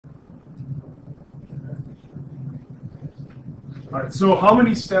All right, so how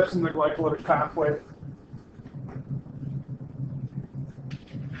many steps in the glycolytic pathway?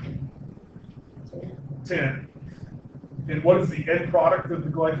 10. And what is the end product of the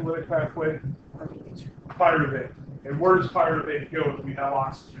glycolytic pathway? Pyruvate. And where does pyruvate go if we have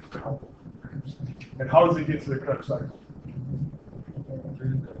oxygen? And how does it get to the Krebs cycle?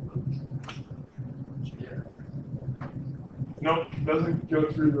 Nope, it doesn't go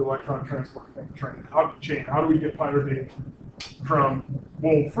through the electron transport chain. How do we get pyruvate from,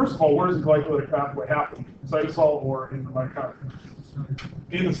 well, first of all, where does the glycolytic pathway happen? Cytosol or in the mitochondria?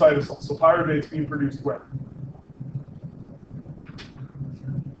 In the cytosol. So pyruvate is being produced where?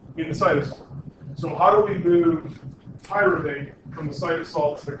 In the cytosol. So how do we move pyruvate from the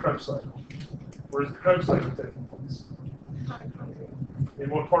cytosol to the Krebs cycle? Where is the Krebs cycle taking place? In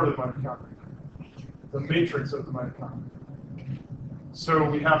what part of the mitochondria? The matrix of the mitochondria. So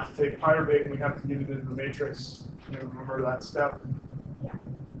we have to take pyruvate and we have to get it into the matrix. You know, remember that step?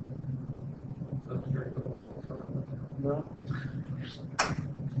 No.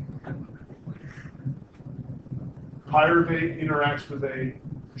 Pyruvate interacts with a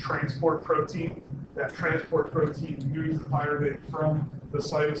transport protein. That transport protein moves the pyruvate from the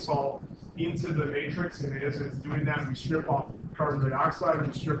cytosol into the matrix, and as it's doing that, we strip off carbon dioxide, and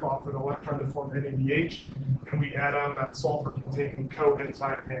we strip off an electron to form NADH, and we add on that sulfur-containing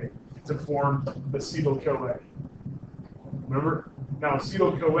coenzyme A to form acetyl-CoA. Remember? Now,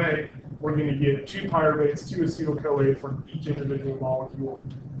 acetyl-CoA, we're going to get 2 pyruvates, 2 acetyl-CoA from each individual molecule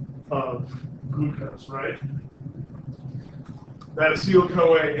of glucose, right? That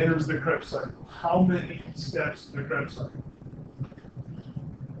acetyl-CoA enters the Krebs cycle. How many steps in the Krebs cycle?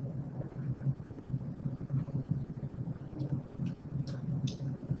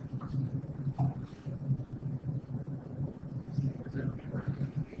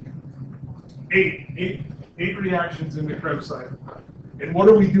 Eight reactions in the Krebs cycle. And what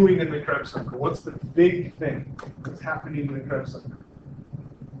are we doing in the Krebs cycle? What's the big thing that's happening in the Krebs cycle?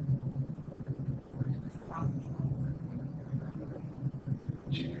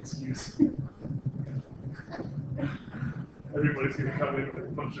 Excuse. Everybody's going to come in with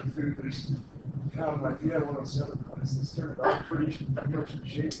a bunch of food. I'm like, yeah, 107 classes turned out pretty much in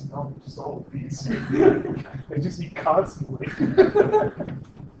shape and all just all these. They just eat constantly.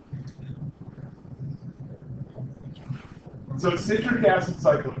 So citric acid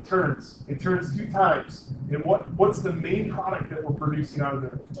cycle, it turns 2 times. And what's the main product that we're producing out of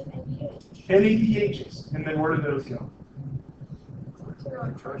there? NADHs. And then where do those go?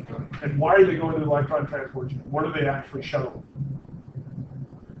 And why are they going to the electron transport chain? What are they actually shuttling?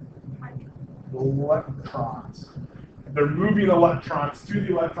 Electrons. They're moving electrons to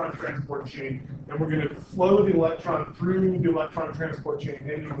the electron transport chain, and we're going to flow the electron through the electron transport chain,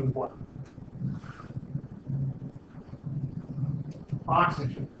 ending with what?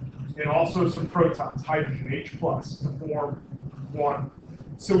 Oxygen. And also some protons, hydrogen, H+, to form 1.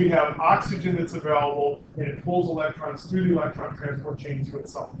 So we have oxygen that's available, and it pulls electrons through the electron transport chain to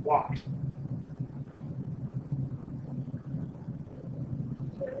itself. Why?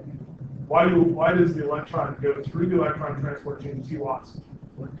 Why does the electron go through the electron transport chain to oxygen?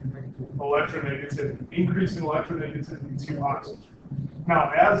 Electronegativity. Increasing electronegativity to oxygen.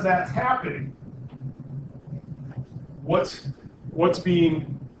 Now, as that's happening, what's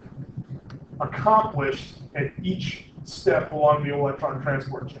being accomplished at each step along the electron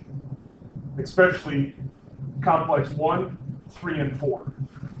transport chain, especially complex 1, 3, and 4.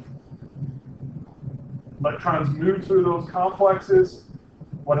 Electrons move through those complexes.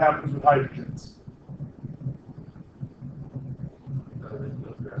 What happens with hydrogens?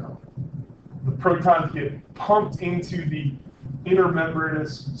 The protons get pumped into the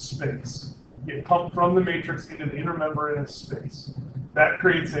intermembranous space. Get pumped from the matrix into the intermembranous space. That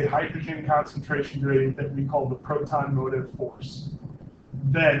creates a hydrogen concentration gradient that we call the proton motive force.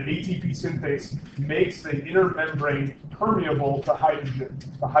 Then ATP synthase makes the intermembrane permeable to hydrogen.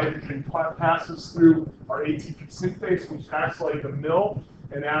 The hydrogen passes through our ATP synthase, which acts like a mill,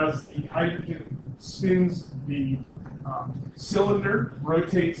 and as the hydrogen spins the cylinder,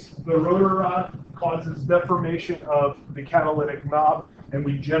 rotates the rotor rod, causes deformation of the catalytic knob, and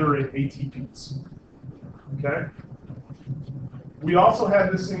we generate ATPs. Okay? We also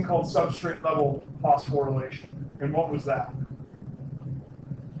had this thing called substrate level phosphorylation. And what was that?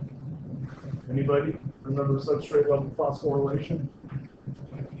 Anybody remember substrate level phosphorylation?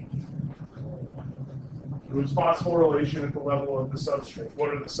 It was phosphorylation at the level of the substrate. What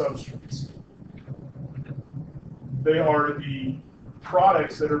are the substrates? They are the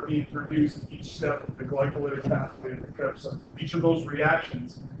products that are being produced at each step of the glycolytic pathway of the Krebs cycle. Each of those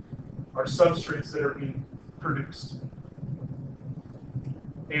reactions are substrates that are being produced.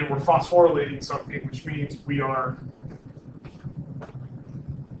 and we're phosphorylating something, which means we are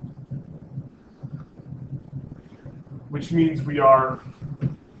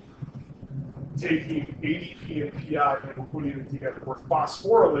taking ADP and PI and we're putting them together. We're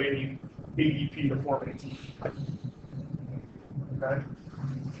phosphorylating ADP to form ATP. Okay?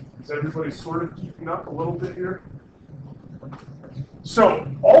 Is everybody sort of keeping up a little bit here? So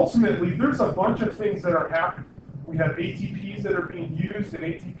ultimately, there's a bunch of things that are happening. We have ATPs that are being used and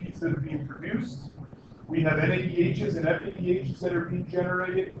ATPs that are being produced. We have NADHs and FADHs that are being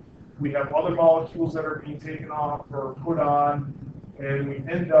generated. We have other molecules that are being taken off or put on, and we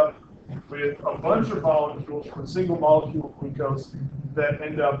end up with a bunch of molecules from a single molecule of glucose that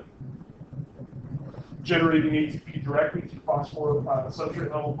end up generating ATP directly through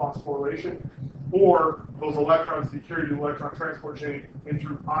substrate level phosphorylation, or those electrons that carry the electron transport chain, and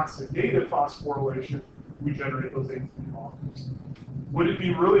through oxidative phosphorylation, we generate those ATP molecules. Would it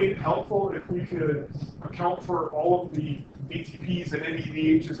be really helpful if we could account for all of the ATPs and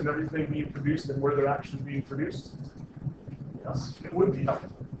NADHs and everything being produced and where they're actually being produced? Yes, it would be helpful.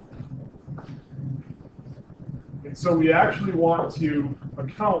 And so we actually want to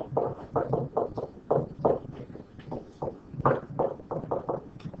account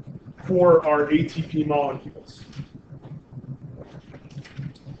for our ATP molecules.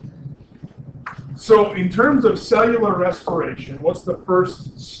 So in terms of cellular respiration, what's the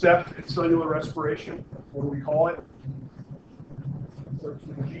first step in cellular respiration? What do we call it?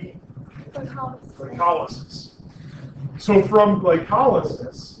 Glycolysis. So from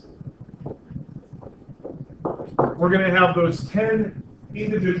glycolysis, we're going to have those 10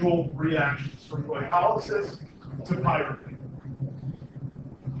 individual reactions from glycolysis to pyruvate.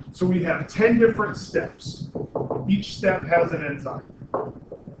 So we have 10 different steps. Each step has an enzyme.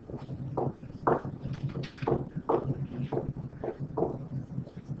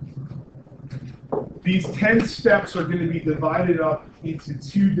 These 10 steps are going to be divided up into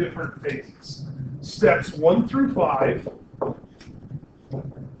 2 different phases. Steps 1 through 5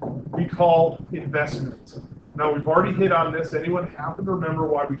 we call investment. Now we've already hit on this. Anyone happen to remember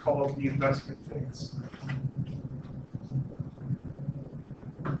why we call it the investment phase?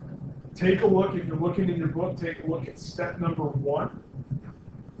 Take a look, if you're looking in your book, take a look at step number 1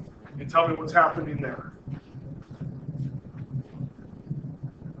 and tell me what's happening there.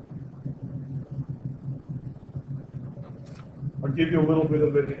 I'll give you a little bit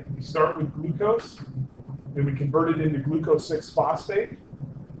of it. We start with glucose, and we convert it into glucose 6-phosphate.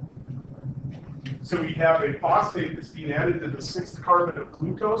 So we have a phosphate that's being added to the 6th carbon of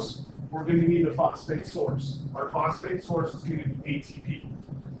glucose. We're going to need a phosphate source. Our phosphate source is going to be ATP.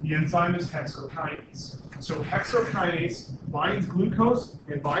 The enzyme is hexokinase. So hexokinase binds glucose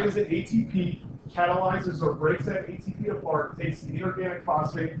and binds the ATP, catalyzes or breaks that ATP apart, takes the inorganic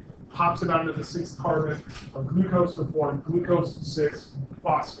phosphate, pops it onto the 6th carbon of glucose to form glucose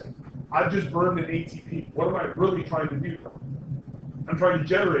 6-phosphate. I've just burned an ATP. What am I really trying to do? I'm trying to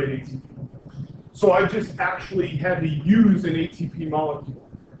generate ATP. So I just actually had to use an ATP molecule.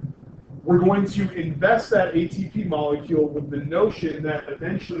 We're going to invest that ATP molecule with the notion that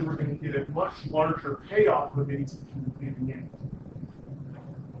eventually we're going to get a much larger payoff of ATP in the end.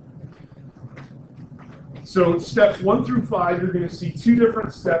 So steps 1 through 5, you're going to see 2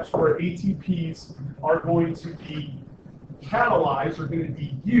 different steps where ATPs are going to be catalyzed, or going to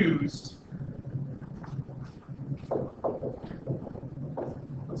be used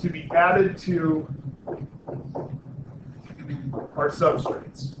to be added to our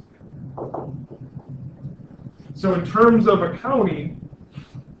substrates. So in terms of accounting,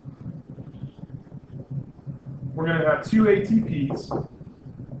 we're going to have 2 ATPs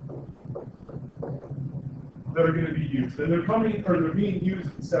that are going to be used. And they're being used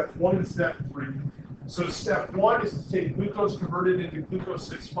in step 1 and step 3. So step 1 is to take glucose, convert it into glucose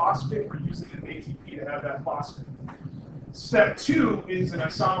 6-phosphate. We're using an ATP to have that phosphate. Step 2 is an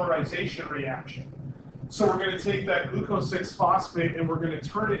isomerization reaction. So we're going to take that glucose 6-phosphate and we're going to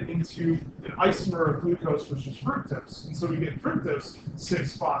turn it into an isomer of glucose, which is fructose. And so we get fructose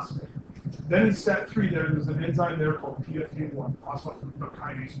 6-phosphate. Then in step 3, there's an enzyme there called PFK1,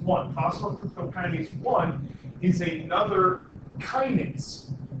 phosphofructokinase 1. Phosphofructokinase 1 is another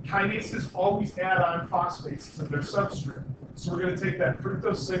kinase. Kinases always add on phosphates to their substrate. So we're going to take that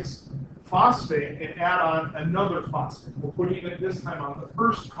fructose 6-phosphate and add on another phosphate. We're putting it this time on the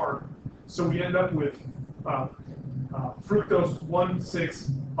 1st carbon. So we end up with fructose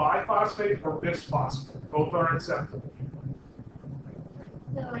 1,6-biphosphate or bisphosphate. Both are acceptable.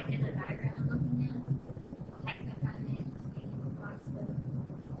 So like in the diagram, hexokinase, phosphate.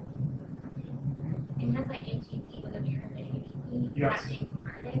 And that's like ATP with a pure ATP. Yes.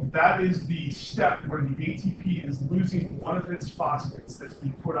 That is the step where the ATP is losing one of its phosphates that's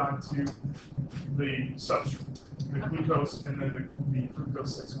being put onto the substrate, the glucose and then the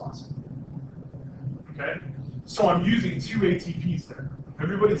fructose 6-phosphate. Okay? So I'm using 2 ATPs there.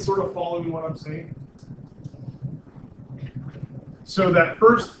 Everybody sort of following what I'm saying? So that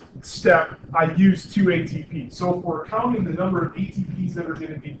first step, I use 2 ATPs. So if we're counting the number of ATPs that are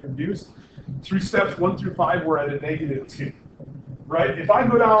going to be produced, through steps 1 through 5, we're at a -2. Right? If I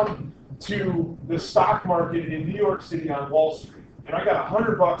go down to the stock market in New York City on Wall Street, and I got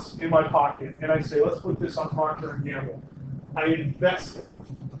 $100 in my pocket, and I say, let's put this on Procter & Gamble. I invest it.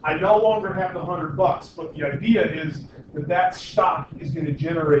 I no longer have the $100, but the idea is that that stock is going to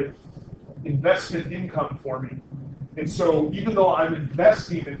generate investment income for me. And so even though I'm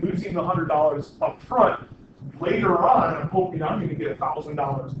investing and losing the $100 up front, later on, I'm hoping I'm going to get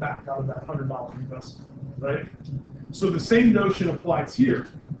 $1,000 back out of that $100 investment, right? So the same notion applies here.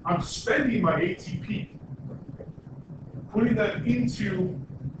 I'm spending my ATP, putting that into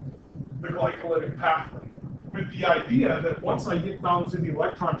the glycolytic pathway, with the idea that once I get down to the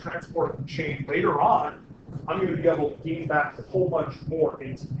electron transport chain later on, I'm going to be able to gain back a whole bunch more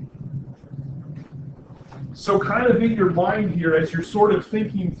ATP. So kind of in your mind here, as you're sort of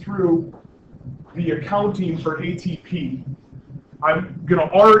thinking through the accounting for ATP, I'm going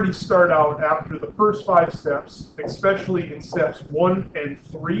to already start out after the first 5 steps, especially in steps 1 and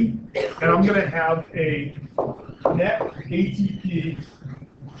 3, and I'm going to have a net ATP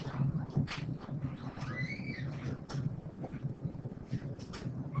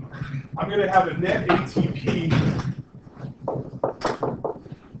I'm going to have a net ATP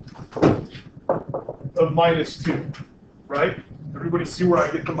of -2, right? Everybody see where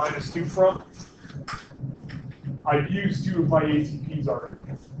I get the -2 from? I've used 2 of my ATPs already.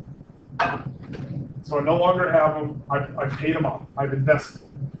 So I no longer have them. I've paid them off. I've invested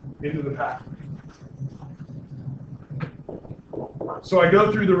into the pathway. So I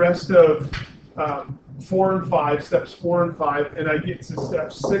go through the rest of 4 and 5, steps 4 and 5, and I get to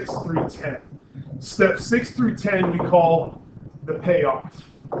steps 6 through 10. Steps 6 through 10 we call the payoff.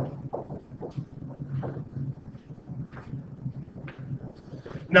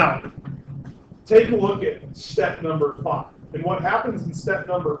 Now, take a look at step number 5. And what happens in step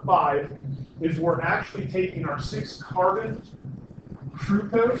number 5 is we're actually taking our 6-carbon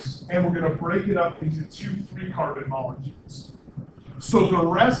fructose and we're going to break it up into 2 3-carbon molecules. So the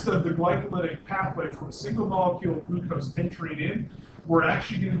rest of the glycolytic pathway from a single molecule of glucose entering in, we're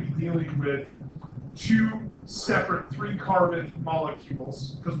actually going to be dealing with 2 separate 3-carbon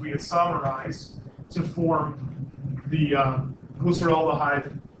molecules because we isomerize to form the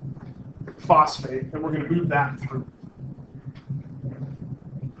glyceraldehyde phosphate, and we're going to move that through.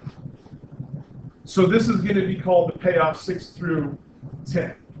 So this is going to be called the payoff 6 through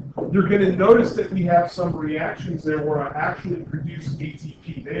 10. You're going to notice that we have some reactions there where I actually produce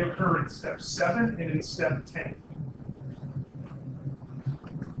ATP. They occur in step 7 and in step 10.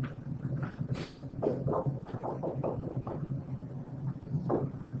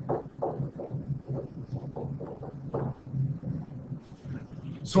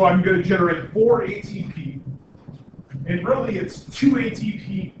 So I'm going to generate 4 ATP, and really it's 2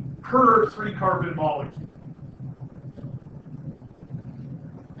 ATP per 3-carbon molecule.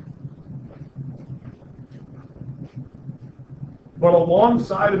 But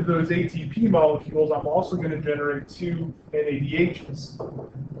alongside of those ATP molecules, I'm also going to generate 2 NADHs.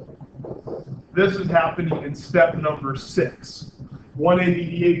 This is happening in step number 6. 1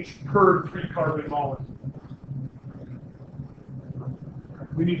 NADH per 3-carbon molecule.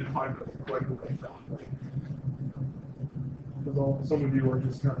 We need to find a glycolytic pathway. Because some of you are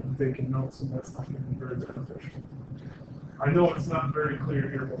just kind of taking notes, and that's not going to be very beneficial. I know it's not very clear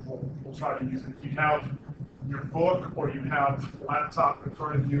here, but we'll try to use it. If you have your book or you have a laptop in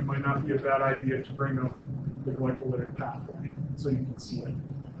front of you, it might not be a bad idea to bring up the glycolytic pathway so you can see it.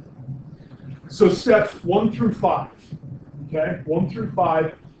 So steps 1 through 5. Okay, 1 through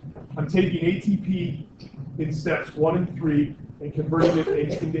 5, I'm taking ATP in steps 1 and 3 and converting it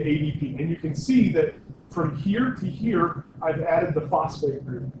into ADP. And you can see that from here to here, I've added the phosphate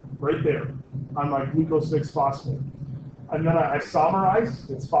group right there on my glucose 6-phosphate. And then I isomerize,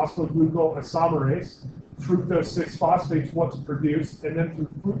 it's phosphoglucose isomerase, fructose 6-phosphate is what's produced, and then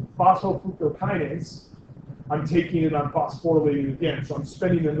through phosphofructokinase, I'm taking it, I'm phosphorylating again. So I'm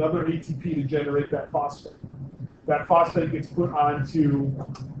spending another ATP to generate that phosphate. That phosphate gets put onto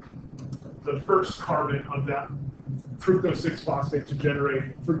the first carbon of that fructose 6-phosphate to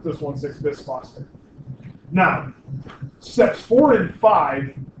generate fructose 1,6 bisphosphate. Now, steps 4 and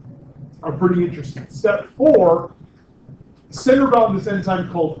 5 are pretty interesting. Step 4 centered on this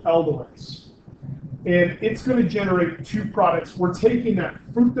enzyme called aldolase. And it's going to generate two products. We're taking that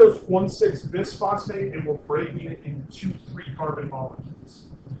fructose 1,6-bisphosphate and we're breaking it into 2 3-carbon molecules.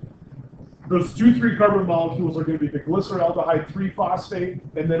 Those 2 3-carbon molecules are going to be the glyceraldehyde 3-phosphate,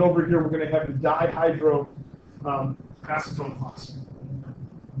 and then over here we're going to have the dihydro acetone phosphate.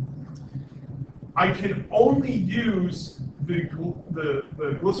 I can only use the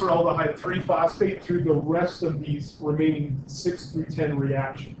glyceraldehyde 3-phosphate through the rest of these remaining 6 through 10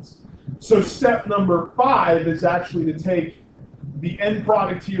 reactions. So step number 5 is actually to take the end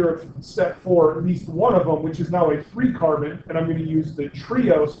product here of step 4, at least one of them, which is now a 3-carbon, and I'm going to use the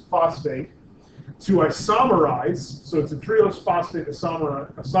triose phosphate to isomerize, so it's a triose phosphate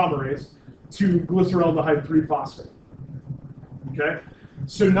isomerase, to glyceraldehyde 3-phosphate. Okay?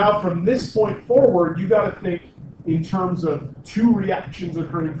 So now from this point forward, you got to think in terms of 2 reactions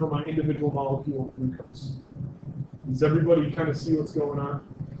occurring for my individual molecule of glucose. Does everybody kind of see what's going on?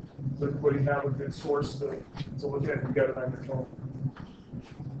 Does everybody have a good source to look at? You got it on your phone.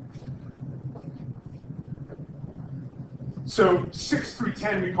 So 6 through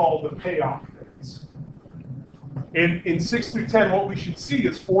 10 we call the payoff phase. And in 6 through 10, what we should see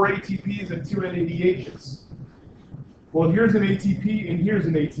is 4 ATPs and 2 NADHs. Well, here's an ATP and here's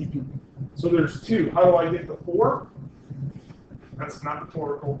an ATP. So there's 2. How do I get the 4? That's not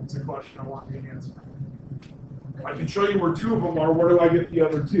rhetorical. It's a question I want you to answer. I can show you where 2 of them are. Where do I get the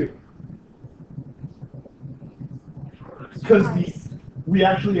other 2? Because we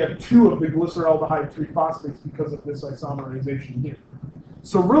actually have 2 of the glyceraldehyde 3-phosphates because of this isomerization here.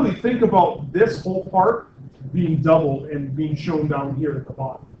 So really think about this whole part being doubled and being shown down here at the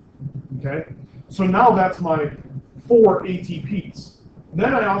bottom. Okay? So now that's my 4 ATPs.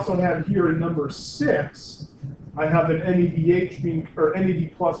 Then I also have here in number 6, I have an NADH being, or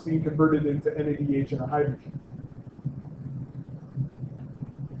NAD plus being converted into NADH and a hydrogen.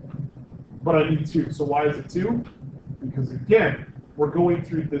 But I need 2. So why is it 2? Because again, we're going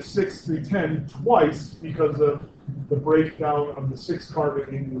through the 6 through 10 twice because of the breakdown of the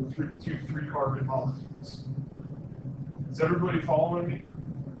 6-carbon into 2 3-carbon molecules. Is everybody following me?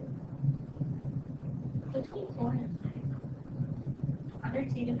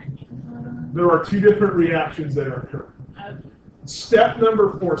 There are 2 different reactions that occur. Step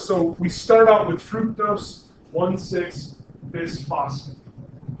number 4. So we start out with fructose 1,6-bisphosphate.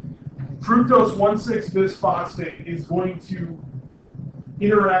 Fructose 1,6-bisphosphate is going to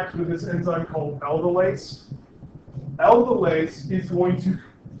interact with this enzyme called aldolase. Aldolase is going to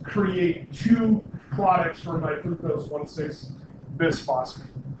create 2 products for my fructose 1,6-bisphosphate.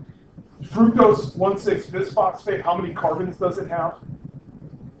 Fructose 1,6-bisphosphate, how many carbons does it have?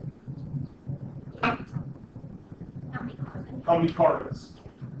 How many carbons?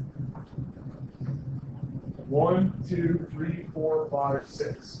 1, 2, 3, 4, 5,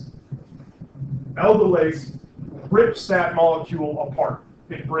 6. Aldolase rips that molecule apart.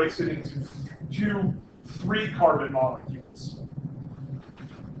 It breaks it into 2 3-carbon molecules.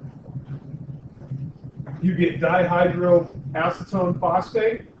 You get dihydroacetone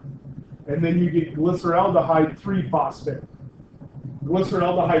phosphate, and then you get glyceraldehyde 3-phosphate.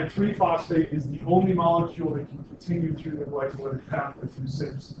 Glyceraldehyde 3-phosphate is the only molecule that can continue through the glycolytic pathway through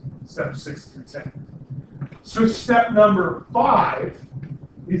steps 6 through 10. So step number 5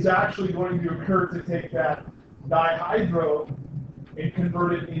 is actually going to occur to take that dihydro and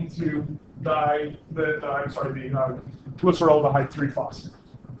convert it into the glyceraldehyde 3-phosphate.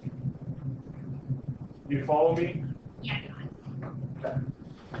 You follow me? Yeah. Okay.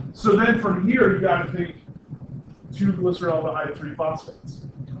 So then from here, you got to think 2 glyceraldehyde 3-phosphates.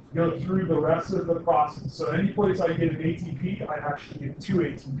 Go through the rest of the process. So any place I get an ATP, I actually get 2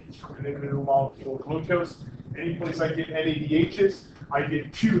 ATPs from an individual molecule of glucose. Any place I get NADHs, I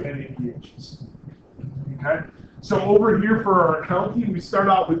get 2 NADHs. Okay? So over here for our accounting, we start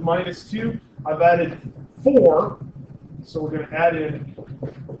out with -2. I've added 4. So we're going to add in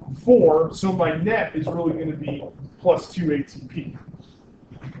 4. So my net is really going to be plus 2 ATP.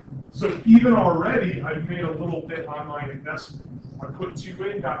 So even already, I've made a little bit on my investment. I put 2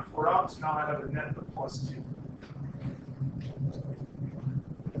 in, got 4 out, so now I have a net of plus 2.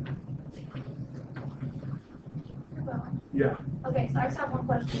 Yeah. Okay, so I just have one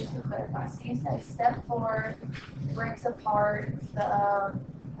question to clarify. So you said step 4 breaks apart the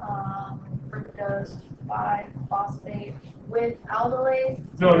fructose 5-phosphate with aldolase?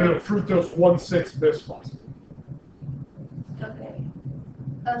 No, fructose 1,6-bisphosphate. Okay.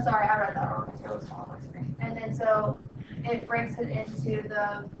 Oh, sorry, I read that wrong. It's really small on my screen. And then so it breaks it into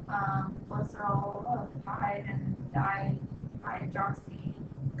the glyceraldehyde and dihydroxy.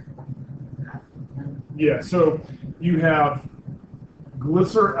 Yeah, so you have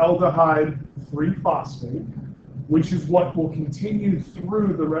glyceraldehyde 3-phosphate, which is what will continue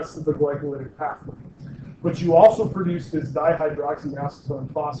through the rest of the glycolytic pathway. But you also produce this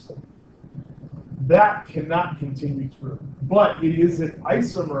dihydroxyacetone phosphate. That cannot continue through, but it is an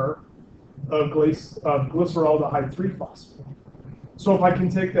isomer of glyceraldehyde 3-phosphate. So if I can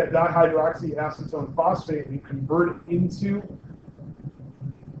take that dihydroxyacetone phosphate and convert it into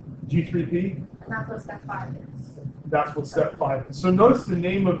G3P, And that's what step 5 is. that's what step 5 is. So notice the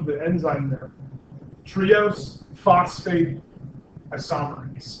name of the enzyme there. Triose phosphate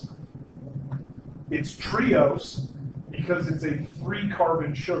isomerase. It's triose because it's a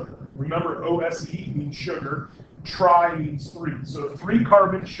 3-carbon sugar. Remember, OSE means sugar, tri means 3. So a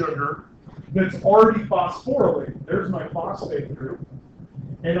 3-carbon sugar that's already phosphorylated. There's my phosphate group.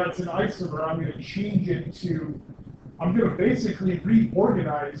 And that's an isomer. I'm going to change it to, I'm going to basically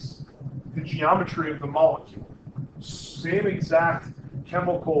reorganize the geometry of the molecule. Same exact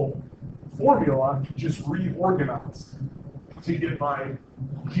chemical formula, just reorganized to get my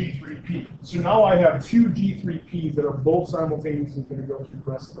G3P. So now I have 2 G3Ps that are both simultaneously going to go through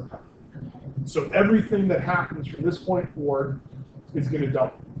the rest of the path. So everything that happens from this point forward is going to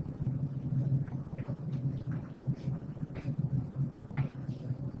double.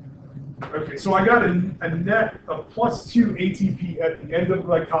 Okay, so I got a net of +2 ATP at the end of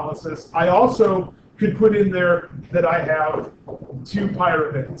glycolysis. I also could put in there that I have 2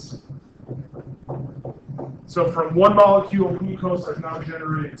 pyruvates. So from 1 molecule of glucose, I've now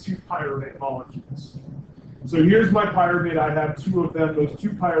generated 2 pyruvate molecules. So here's my pyruvate. I have 2 of them. Those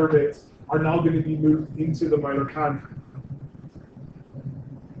 2 pyruvates are now going to be moved into the mitochondria.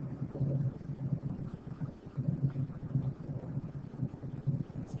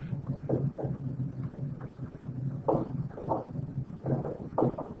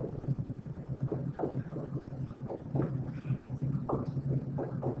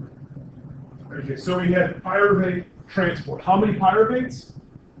 Okay, so we had pyruvate transport. How many pyruvates?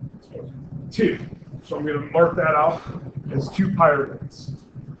 2. So I'm going to mark that out as 2 pyruvates.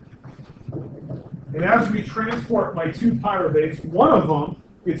 And as we transport my 2 pyruvates, one of them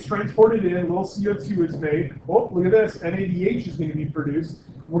gets transported in, a little CO2 is made. Oh, look at this, NADH is going to be produced.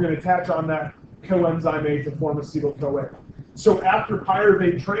 We're going to attach on that coenzyme A to form acetyl-CoA. So after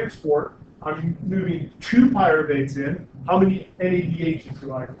pyruvate transport, I'm moving 2 pyruvates in. How many NADHs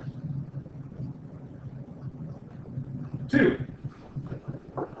do I have? 2.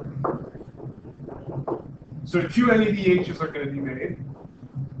 So 2 NADHs are going to be made.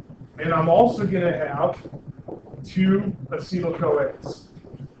 And I'm also going to have 2 acetyl-CoAs.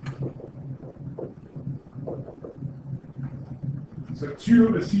 So 2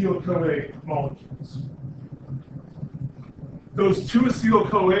 acetyl-CoA molecules. Those 2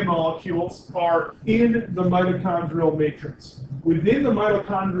 acetyl-CoA molecules are in the mitochondrial matrix. Within the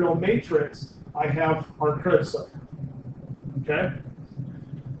mitochondrial matrix, I have our Krebs cycle. Okay?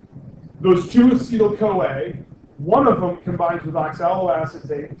 Those 2 acetyl-CoA, one of them combines with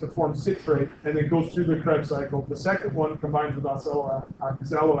oxaloacetate to form citrate and then goes through the Krebs cycle. The second one combines with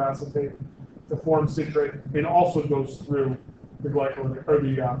oxaloacetate to form citrate and also goes through the glycolytic or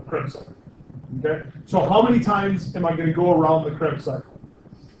the Krebs cycle. Okay? So how many times am I going to go around the Krebs cycle?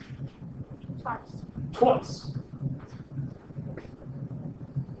 Twice.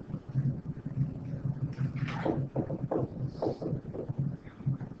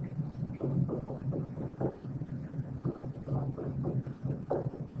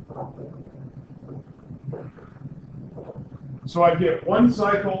 So I get 1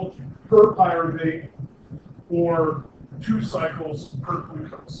 cycle per pyruvate or 2 cycles per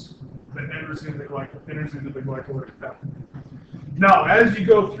glucose that enters into the glycolytic pathway. Now, as you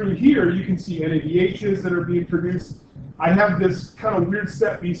go through here, you can see NADHs that are being produced. I have this kind of weird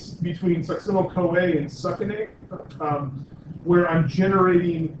step between succinyl-CoA and succinate, where I'm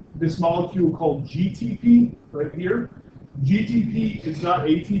generating this molecule called GTP right here. GTP is not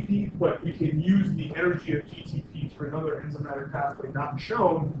ATP, but we can use the energy of GTP through another enzymatic pathway not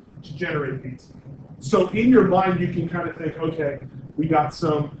shown to generate ATP. So in your mind, you can kind of think, okay, we got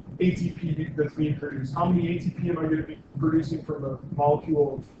some ATP that's being produced. How many ATP am I going to be producing from a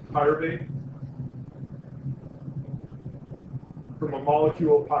molecule of pyruvate? From a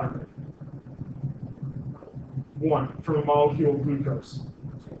molecule of pyruvate. 1 from a molecule of glucose.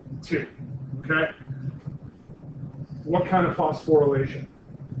 2. Okay? What kind of phosphorylation?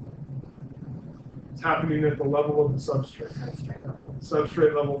 It's happening at the level of the substrate.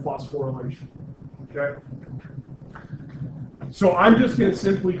 Substrate level phosphorylation. Okay? So I'm just going to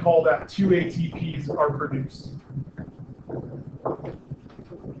simply call that 2 ATPs are produced.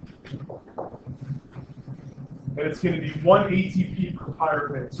 and it's going to be 1 ATP per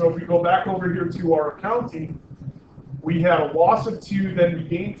pyruvate. So if we go back over here to our accounting, we had a loss of 2, then we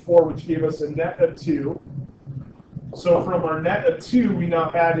gained 4, which gave us a net of 2. So from our net of 2, we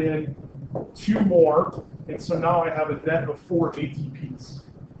now add in 2 more, and so now I have a net of 4 ATPs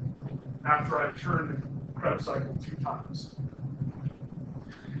after I've turned the Krebs cycle 2 times.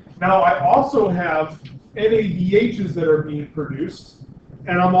 Now I also have NADHs that are being produced,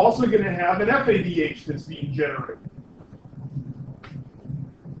 and I'm also going to have an FADH that's being generated.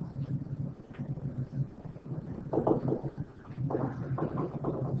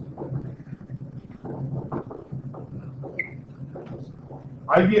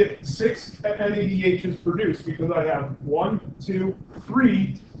 I get 6 NADHs produced because I have 1, 2,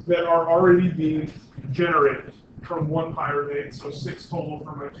 3 that are already being generated from 1 pyruvate, so 6 total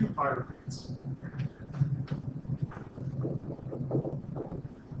for my 2 pyruvates.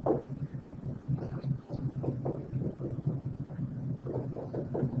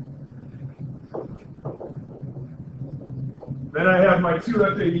 Then I have my 2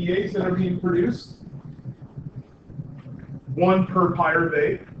 FADHs that are being produced, 1 per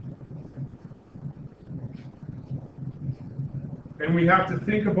pyruvate. And we have to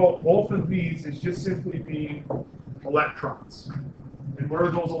think about both of these as just simply being electrons. And where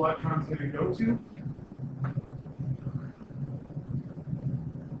are those electrons going to go to?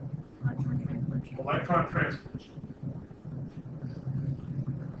 Electron transport.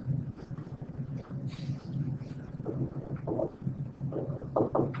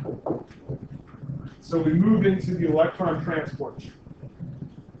 So we move into the electron transport chain.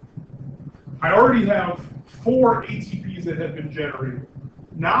 I already have 4 ATPs that have been generated.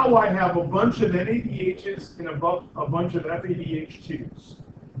 Now I have a bunch of NADHs and a bunch of FADH2s.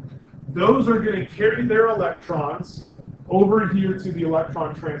 Those are going to carry their electrons over here to the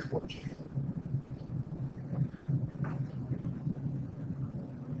electron transport chain.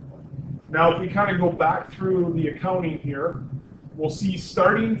 Now, if we kind of go back through the accounting here, we'll see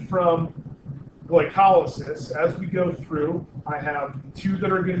starting from glycolysis, as we go through, I have 2 that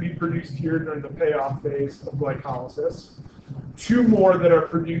are going to be produced here during the payoff phase of glycolysis, 2 more that are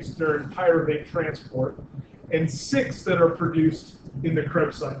produced during pyruvate transport, and 6 that are produced in the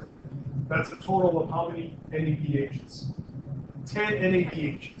Krebs cycle. That's a total of how many NADHs? 10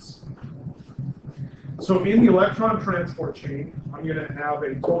 NADHs. So in the electron transport chain, I'm going to have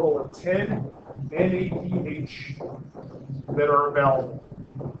a total of 10 NADH that are available.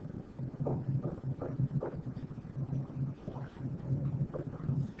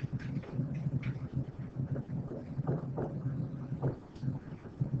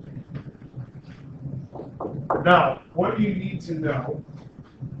 Now, what you need to know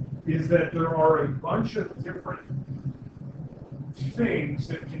is that there are a bunch of different things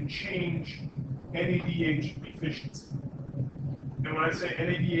that can change NADH efficiency. And when I say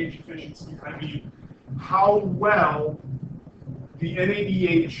NADH efficiency, I mean how well the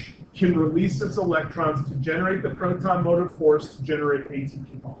NADH can release its electrons to generate the proton motive force to generate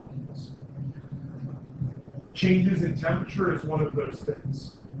ATP molecules. Changes in temperature is one of those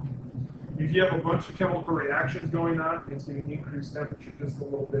things. If you have a bunch of chemical reactions going on, it's going to increase temperature just a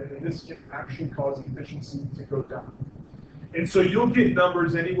little bit, and this can actually cause efficiency to go down. And so you'll get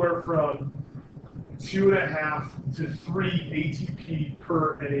numbers anywhere from 2.5 to 3 ATP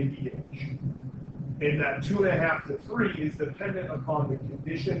per NADH. And that 2.5 to 3 is dependent upon the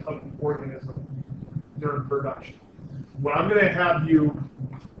condition of the organism during production. What I'm going to have you,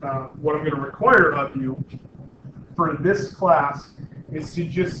 what I'm going to require of you for this class is to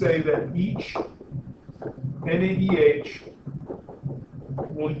just say that each NADH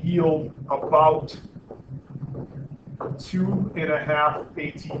will yield about 2.5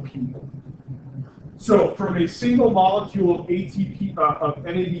 ATP. So from a single molecule of ATP of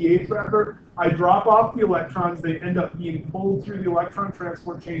NADH rather, I drop off the electrons. They end up being pulled through the electron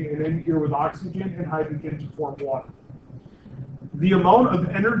transport chain and end here with oxygen and hydrogen to form water. The amount of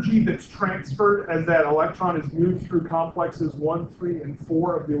energy that's transferred as that electron is moved through complexes 1, 3, and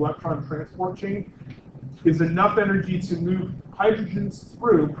 4 of the electron transport chain is enough energy to move hydrogens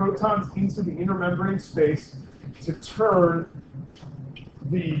through protons into the inner membrane space to turn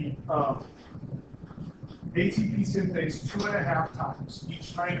the ATP synthase 2.5 times.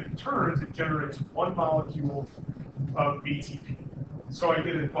 Each time it turns, it generates 1 molecule of ATP. So I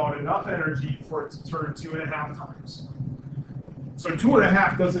get about enough energy for it to turn 2.5 times. So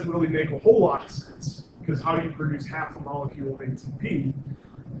 2.5 doesn't really make a whole lot of sense, because how do you produce half a molecule of ATP?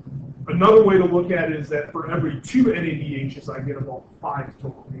 Another way to look at it is that for every 2 NADHs, I get about 5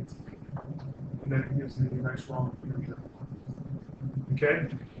 total ATP. And then it gives me a nice raw energy. Okay?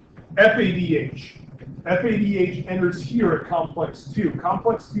 FADH. FADH enters here at complex 2.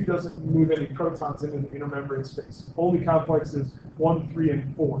 Complex 2 doesn't move any protons into the intermembrane space. Only complexes 1, 3,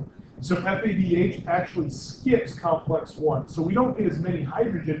 and 4. So FADH actually skips complex 1. So we don't get as many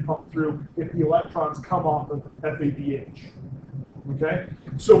hydrogen pumped through if the electrons come off of FADH. Okay?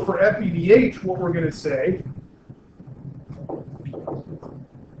 So for FADH, what we're going to say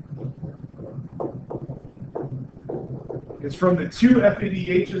is from the 2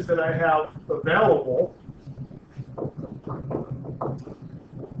 FADHs that I have available,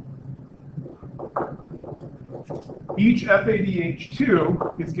 each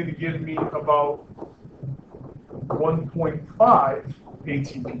FADH2 is going to give me about 1.5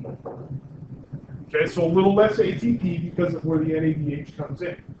 ATP. Okay, so a little less ATP because of where the NADH comes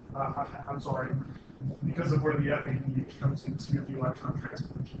in. I'm sorry, because of where the FADH comes into the electron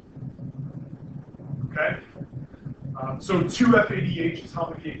transport. Okay? So 2 FADH is how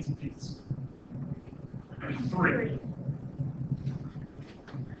many ATPs? 3.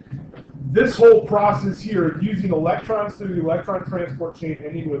 This whole process here, using electrons through the electron transport chain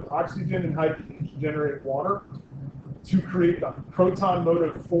ending with oxygen and hydrogen to generate water, to create the proton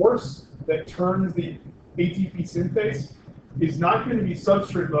motive force that turns the ATP synthase, is not going to be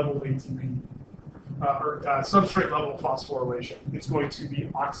substrate level ATP, or substrate level phosphorylation. It's going to be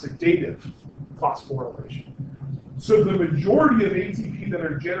oxidative phosphorylation. So the majority of ATP that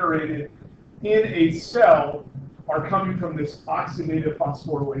are generated in a cell are coming from this oxidative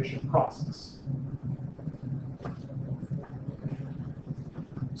phosphorylation process.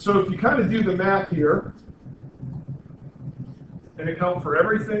 So if you kind of do the math here and account for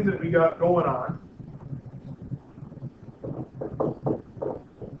everything that we got going on,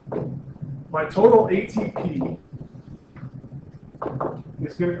 my total ATP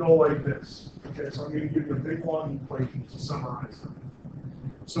is going to go like this. Okay, so I'm going to give you a big long equation to summarize them.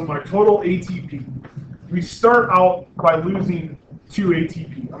 So my total ATP, we start out by losing 2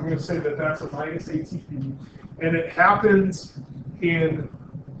 ATP. I'm going to say that that's a minus ATP, and it happens in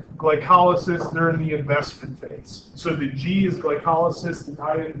glycolysis during the investment phase. So the G is glycolysis, the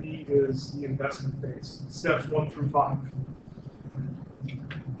INV is the investment phase, steps 1 through 5.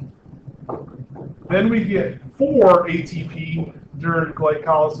 Then we get 4 ATP during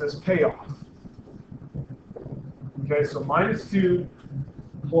glycolysis payoff. Okay, so minus 2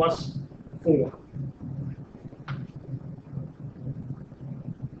 plus 4.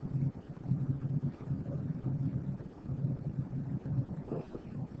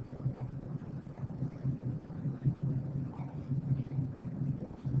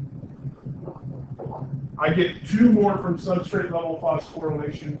 I get 2 more from substrate level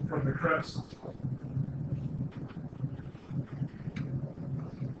phosphorylation from the Krebs.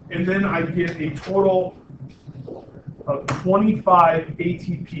 And then I get a total of 25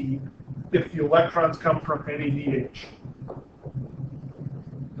 ATP if the electrons come from NADH.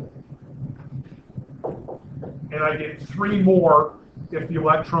 And I get 3 more if the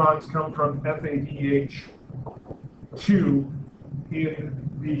electrons come from FADH2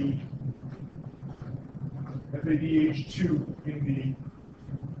 in the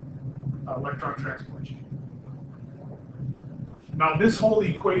electron transport chain. Now this whole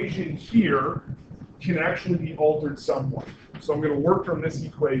equation here can actually be altered somewhat. So I'm going to work from this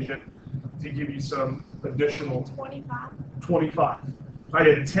equation to give you some additional 25. I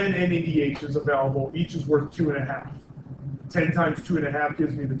had 10 NADHs available. Each is worth 2.5. 10 times 2.5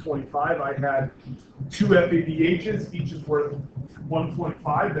 gives me the 25. I had 2 FADHs. Each is worth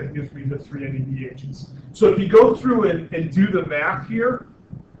 1.5. That gives me the 3 NADHs. So if you go through and do the math here,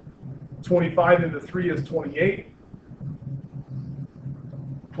 25 into 3 is 28.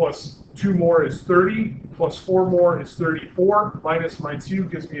 Plus 2 more is 30. Plus 4 more is 34. Minus my 2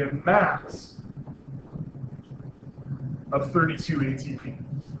 gives me a max of 32 ATP.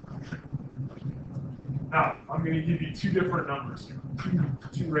 Now, I'm going to give you 2 different numbers here,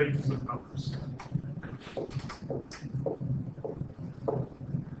 2 ranges of numbers.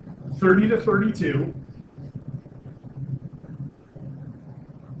 30 to 32,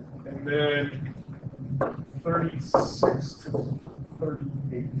 and then 36 to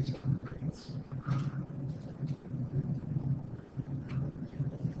 38.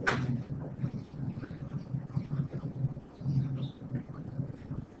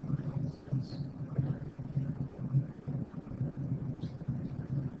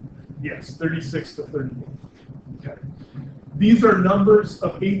 Yes, 36 to 38. Okay. These are numbers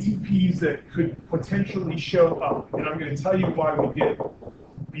of ATPs that could potentially show up, and I'm going to tell you why we get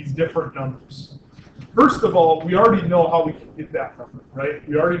these different numbers. First of all, we already know how we can get that number, right?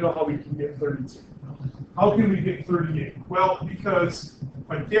 We already know how we can get 32. How can we get 38? Well, because,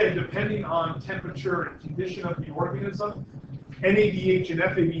 again, depending on temperature and condition of the organism, NADH and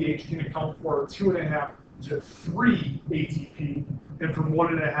FADH can account for 2.5 to 3 ATP, and from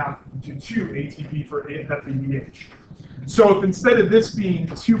 1.5 to 2 ATP for FADH. So if instead of this being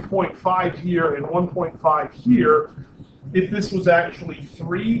 2.5 here and 1.5 here, if this was actually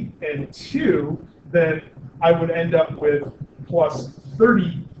 3 and 2, then I would end up with plus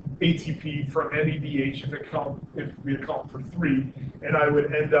 30 ATP from NADH if we account for 3, and I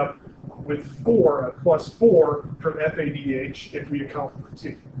would end up with plus 4 from FADH if we account for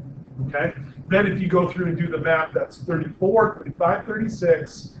 2. Okay? Then if you go through and do the math, that's 34, 35,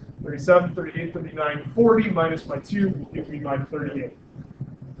 36, 37, 38, 39, 40 minus my 2 will give me my 38.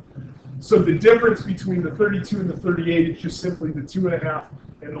 So the difference between the 32 and the 38 is just simply the 2.5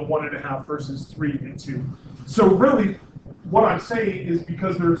 and the 1.5 versus 3 and 2. So really, what I'm saying is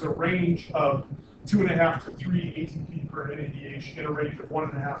because there's a range of 2.5 to 3 ATP per NADH in a range of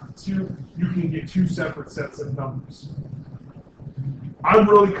 1.5 to 2, you can get 2 separate sets of numbers. I'm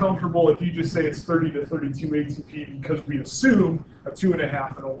really comfortable if you just say it's 30 to 32 ATP because we assume a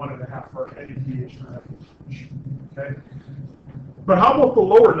 2.5 and a 1.5 for NADH and FADH. Okay? But how about the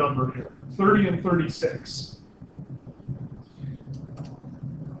lower number here, 30 and 36?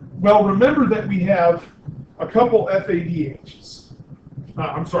 Well, remember that we have a couple FADHs,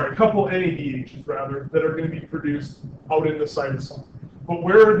 a couple NADHs rather, that are going to be produced out in the cytosol. But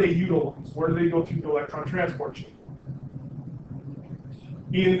where are they utilized? Where do they go through the electron transport chain?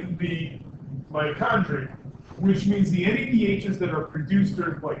 In the mitochondria, which means the NADHs that are produced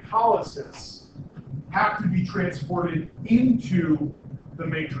during glycolysis have to be transported into the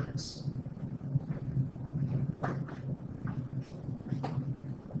matrix.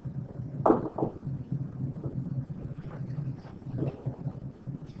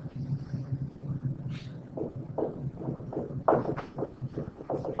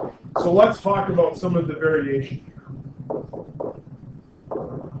 So let's talk about some of the variation here.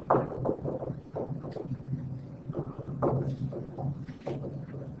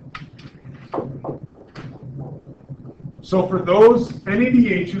 So for those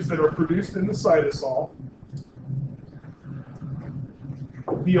NADHs that are produced in the cytosol,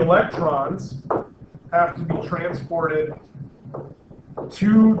 the electrons have to be transported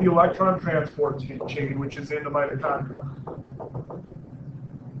to the electron transport chain, which is in the mitochondria.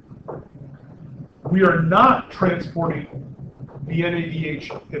 We are not transporting the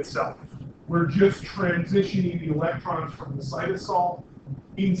NADH itself. We're just transitioning the electrons from the cytosol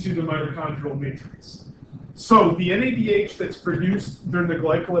into the mitochondrial matrix. So the NADH that's produced during the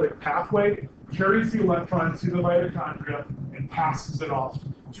glycolytic pathway carries the electron to the mitochondria and passes it off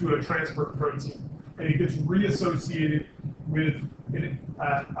to a transport protein. And it gets reassociated with an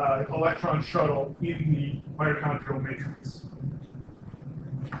electron shuttle in the mitochondrial matrix.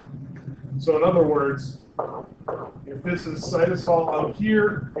 So in other words, if this is cytosol out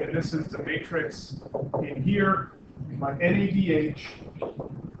here, and this is the matrix in here, my NADH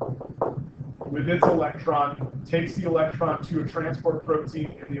with its electron takes the electron to a transport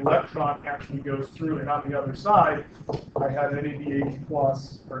protein, and the electron actually goes through, and on the other side, I have NADH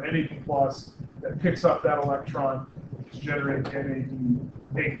plus, or NAD plus, that picks up that electron to generate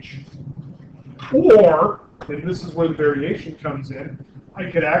NADH. Or, and this is where the variation comes in, I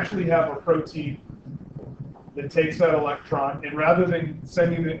could actually have a protein that takes that electron, and rather than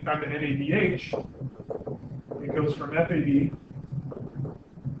sending it on to NADH, it goes from FAD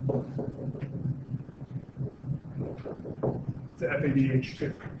to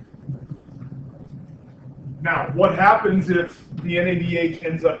FADH2. Now, what happens if the NADH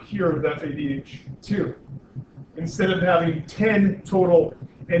ends up here with FADH2? Instead of having 10 total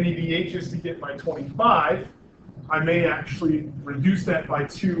NADHs to get my 25, I may actually reduce that by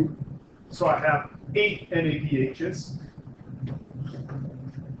 2, so I have 8 NADHs.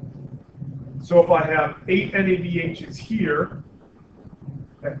 So if I have 8 NADHs here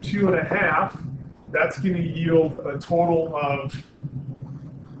at 2.5, that's going to yield a total of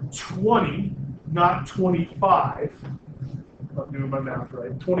 20, not 25. I'm doing my math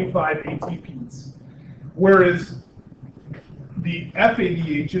right. 25 ATPs. Whereas the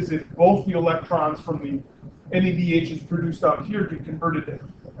FADHs, if both the electrons from the NADHs produced out here get converted to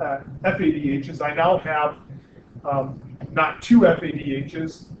FADHs, I now have not 2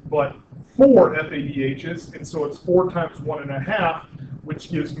 FADHs, but 4 FADHs, and so it's 4 times 1.5,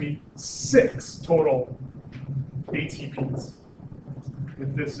 which gives me 6 total ATPs.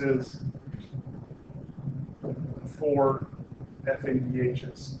 If this is 4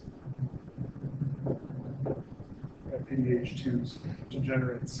 FADHs. ADH2s to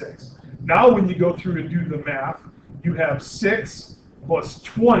generate 6. Now when you go through to do the math, you have 6 plus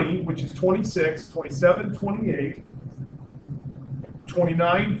 20, which is 26, 27, 28,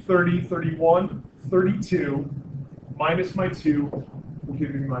 29, 30, 31, 32, minus my 2 will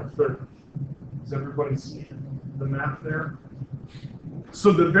give me my 30. Does everybody see the math there?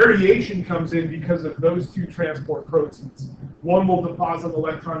 So the variation comes in because of those two transport proteins. One will deposit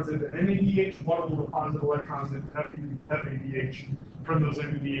electrons into NADH, one will deposit electrons into FADH from those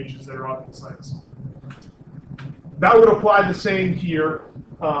NADHs that are on the cytosol. That would apply the same here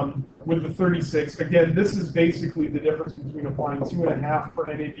with the 36. Again, this is basically the difference between applying 2.5 for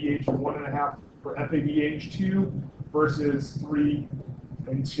NADH and 1.5 for FADH2 versus 3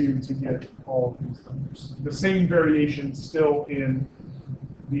 and 2 to get all of these numbers. The same variation still in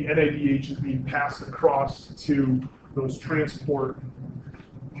the NADH is being passed across to those transport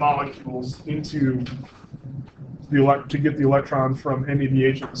molecules into the to get the electron from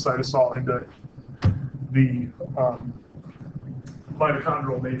NADH at the cytosol into the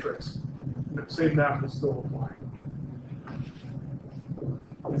mitochondrial matrix. The same math is still applying.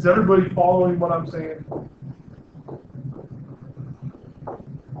 Is everybody following what I'm saying?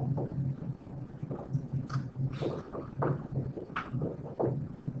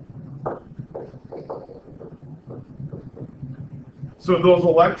 So those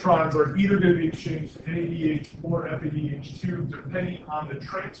electrons are either going to be exchanged to NADH or FADH2, depending on the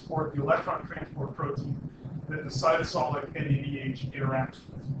transport, the electron transport protein that the cytosolic NADH interacts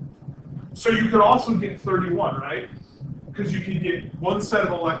with. So you could also get 31, right? Because you can get one set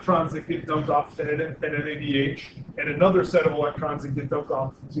of electrons that get dumped off to NADH and another set of electrons that get dumped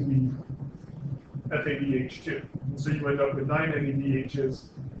off to the FADH2. So you end up with 9 NADHs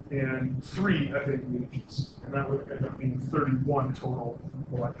and 3 FADHs. And that would end up being 31 total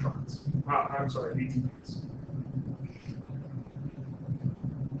electrons. I'm sorry, ATPs.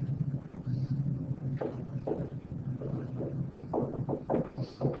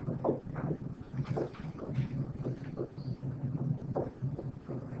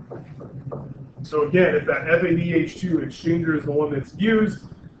 So again, if that FADH2 exchanger is the one that's used,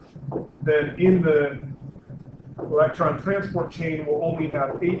 then in the electron transport chain we'll only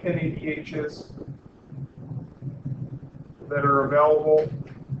have 8 NADHs that are available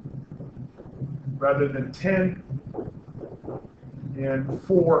rather than 10, and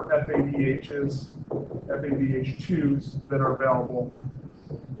 4 FADHs, FADH2s that are available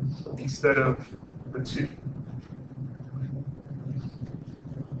instead of the 2.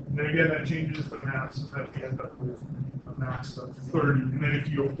 And then again, that changes the mass so that we end up with a mass of 30. And then if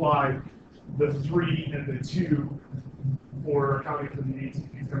you apply the 3 and the 2 for accounting for the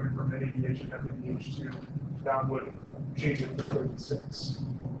ATP coming from NADH and FADH2, that would change it to 36.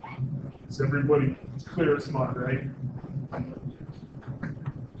 So everybody, it's clear as mud, right?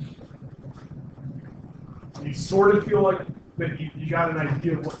 You sort of feel like that you got an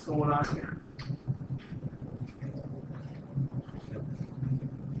idea of what's going on here.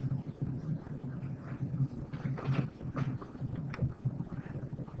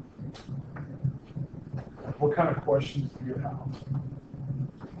 What kind of questions do you have?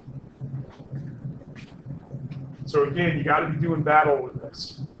 So again, you got to be doing battle with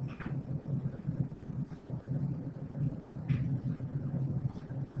this.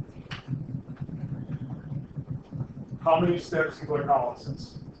 How many steps in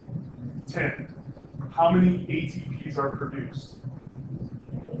glycolysis? 10. How many ATPs are produced?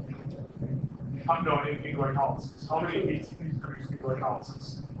 No, in glycolysis. How many ATPs are produced in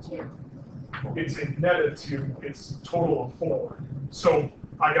glycolysis? 2. It's a net of 2. It's a total of 4. So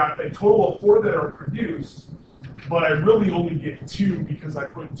I got a total of 4 that are produced, but I really only get 2 because I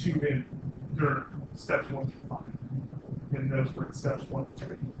put 2 in during steps 1 through 5. And those were steps 1 to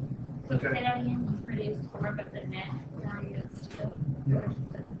 3. Okay. Say that again, you produced 4, but the net now is 2. Yeah.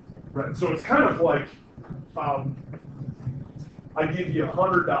 Right. So it's kind of like I give you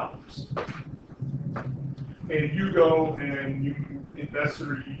 $100, and you go and you invest it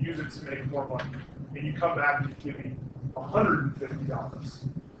or you use it to make more money, and you come back and you give me $150.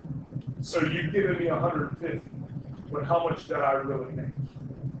 So you've given me $150, but how much did I really make?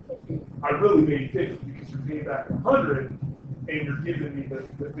 I really made 50 because you're paying back 100, and you're giving me the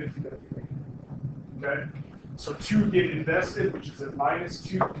 50 that you made. Okay? So 2 get invested, which is a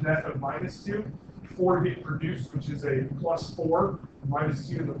 -2, net of -2. 4 get produced, which is a +4.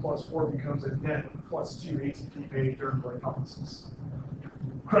 -2 and the +4 becomes a net +2 ATP made during glycolysis.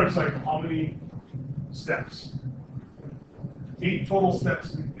 Krebs cycle, how many steps? 8 total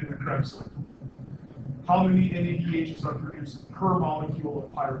steps in the Krebs cycle. How many NADHs are produced per molecule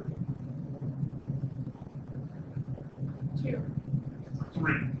of pyridine? 2.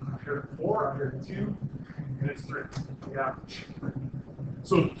 3. I heard 4, I heard 2, and it's 3. Yeah.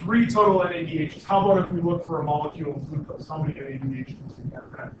 So 3 total NADHs. How about if we look for a molecule of glucose? How many NADHs do we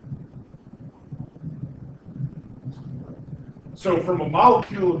have? So from a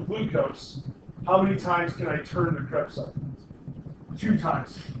molecule of glucose, how many times can I turn the Krebs cycle? 2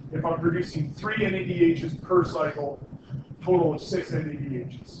 times. If I'm producing 3 NADHs per cycle, total of 6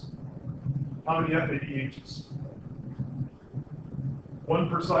 NADHs. How many FADHs? 1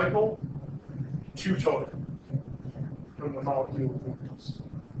 per cycle, 2 total from the molecule of glucose.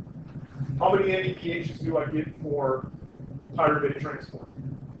 How many NADHs do I get for pyruvate transport?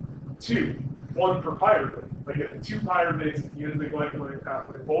 2. 1 per pyruvate. I get the 2 pyruvates at the end of the glycolytic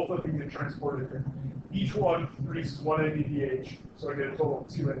pathway. Both of them get transported in. Each one produces 1 NADH, so I get a total of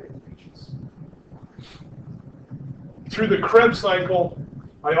 2 NADHs. Through the Krebs cycle,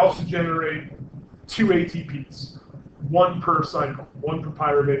 I also generate 2 ATPs. 1 per cycle. 1 per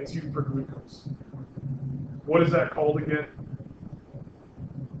pyruvate, 2 per glucose. What is that called again?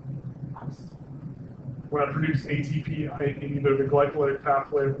 When I produce ATP in either the glycolytic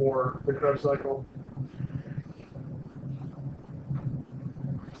pathway or the Krebs cycle.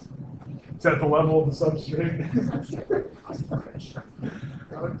 It's at the level of the substrate.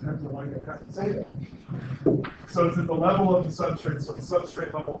 So it's at the level of the substrate, so the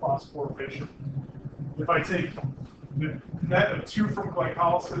substrate level phosphorylation. If I take the net of 2 from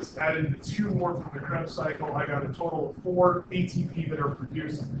glycolysis, add in the 2 more from the Krebs cycle, I got a total of 4 ATP that are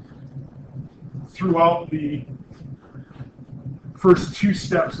produced throughout the first 2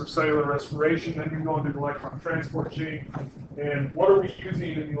 steps of cellular respiration. Then you go into the electron transport chain. And what are we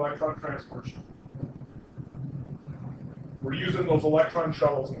using in the electron transport chain? We're using those electron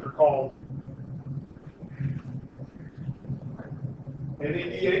shuttles, and they're called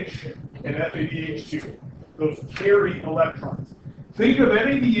NADH and FADH2. Those carry electrons. Think of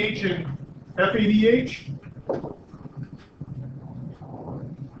NADH and FADH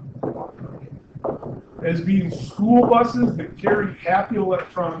as being school buses that carry happy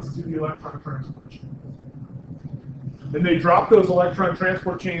electrons to the electron transport chain. Then they drop those electron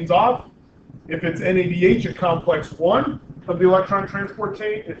transport chains off. If it's NADH at complex 1 of the electron transport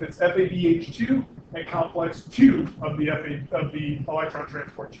chain, if it's FADH2 at complex 2 of the electron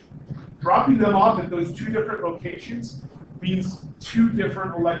transport chain. Dropping them off at those 2 different locations means 2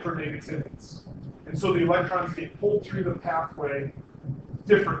 different electronegativities. And so the electrons get pulled through the pathway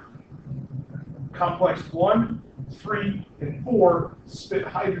differently. Complex 1, 3, and 4 spit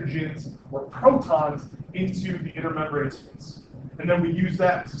hydrogens or protons into the intermembrane space. And then we use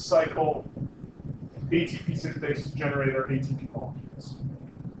that to cycle ATP synthase to generate our ATP molecules.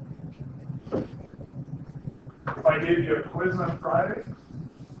 If I gave you a quiz on Friday,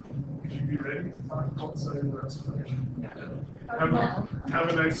 would you be ready to talk about cellular respiration? Have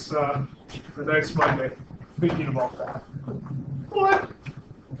a nice Monday thinking about that. What?